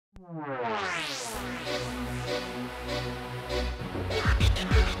Good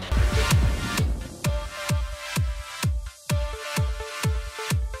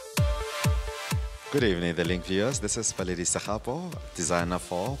evening, the Link viewers. This is Paledi Segapo, designer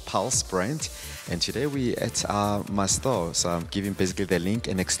for PALSE brand, and today we're at my store. So I'm giving basically the link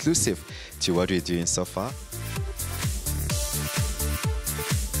and exclusive to what we're doing so far.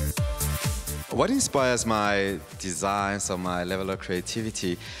 What inspires my designs or my level of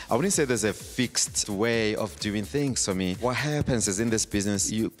creativity? I wouldn't say there's a fixed way of doing things for me. What happens is in this business,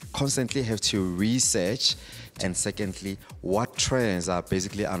 you constantly have to research, and secondly, what trends are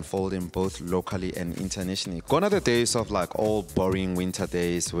basically unfolding both locally and internationally. Gone are the days of like all boring winter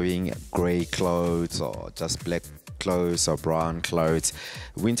days, wearing grey clothes or just black clothes or brown clothes.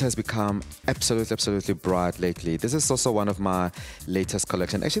 Winter has become absolutely bright lately. This is also one of my latest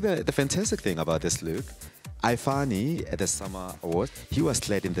collection. Actually, the fantastic thing about this look, Ifani at the Summer Award, he was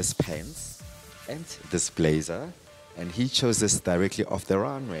clad in this pants and this blazer, and he chose this directly off the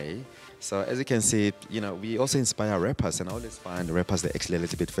runway. So as you can see, you know, we also inspire rappers, and I always find rappers, they're actually a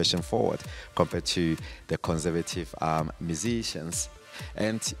little bit fashion forward compared to the conservative musicians.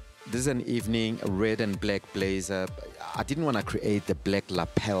 And this is an evening red and black blazer. I didn't want to create the black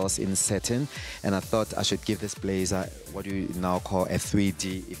lapels in satin, and I thought I should give this blazer what you now call a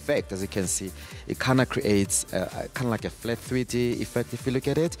 3D effect. As you can see, it kind of creates kind of like a flat 3D effect if you look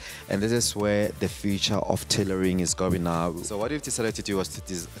at it, and this is where the future of tailoring is going now. So what we've decided to do was to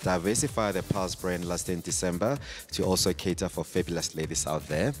diversify the PALSE brand last in December to also cater for fabulous ladies out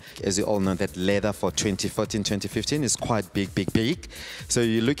there. As you all know, that leather for 2014-2015 is quite big. So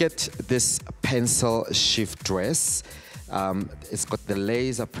you look at this pencil shift dress. It's got the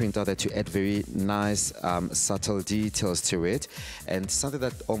laser printer that you add very nice subtle details to it, and something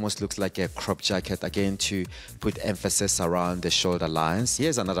that almost looks like a crop jacket, again to put emphasis around the shoulder lines.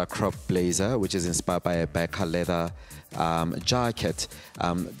 Here's another crop blazer which is inspired by a biker leather jacket.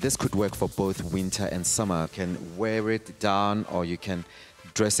 This could work for both winter and summer. You can wear it down or you can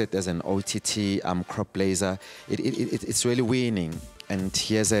dress it as an OTT crop blazer. It's really winning. And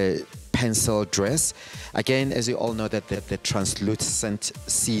here's a pencil dress. Again, as you all know, that the translucent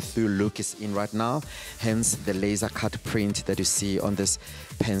see-through look is in right now, hence the laser cut print that you see on this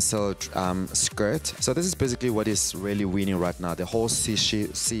pencil skirt. So this is basically what is really winning right now, the whole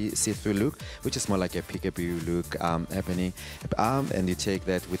see-through look, which is more like a peekaboo look happening. And you take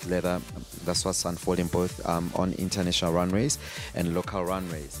that with leather. That's what's unfolding both on international runways and local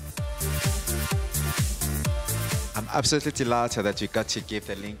runways. I'm absolutely delighted that we got to give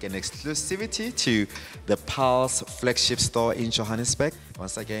the link and exclusivity to the PALSE flagship store in Johannesburg.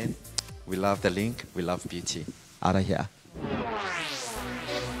 Once again, we love the link, we love beauty. Out of here.